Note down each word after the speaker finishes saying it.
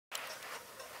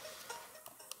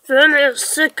Finn is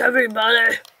sick,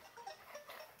 everybody.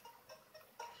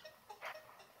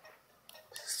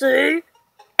 See?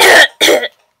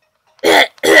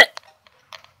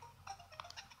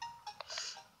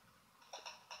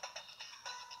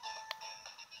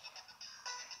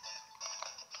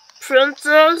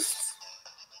 Princess,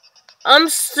 I'm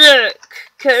sick.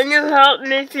 Can you help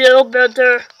me feel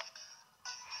better?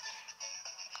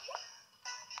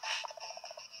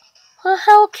 Well,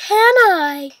 how can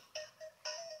I?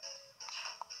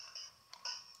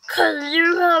 'Cause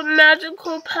you have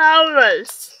magical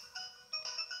powers.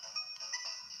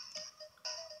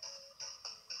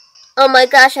 Oh my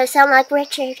gosh, I sound like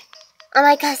Richard. Oh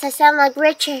my gosh, I sound like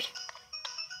Richard.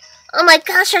 Oh my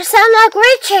gosh, I sound like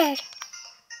Richard.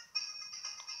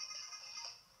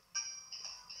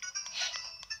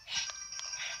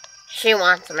 She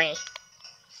wants me.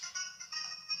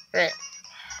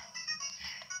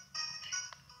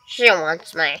 She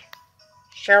wants me.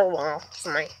 She wants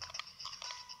me.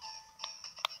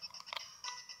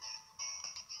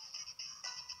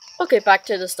 Okay, back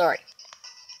to the story.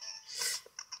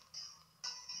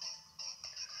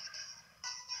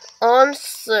 I'm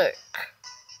sick.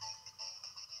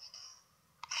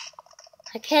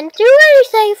 I can't do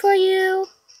anything for you.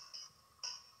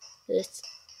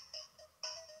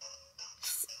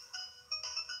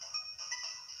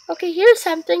 Okay, here's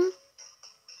something.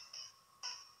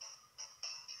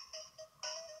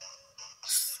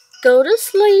 Go to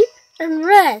sleep and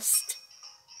rest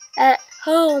at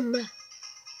home.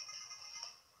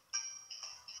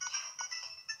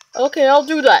 Okay, I'll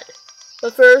do that.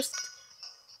 But first,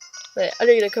 wait, I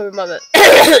need to cover my mouth.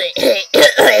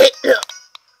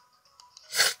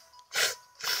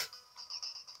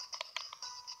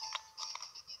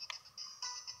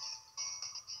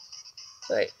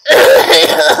 Wait.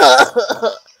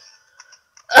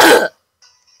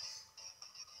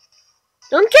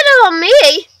 Don't get it on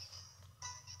me.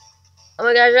 Oh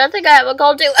my gosh, I think I have a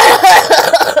cold too.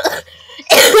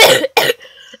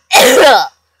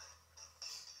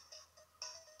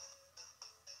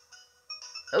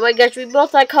 Oh my gosh, we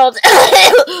both had colds.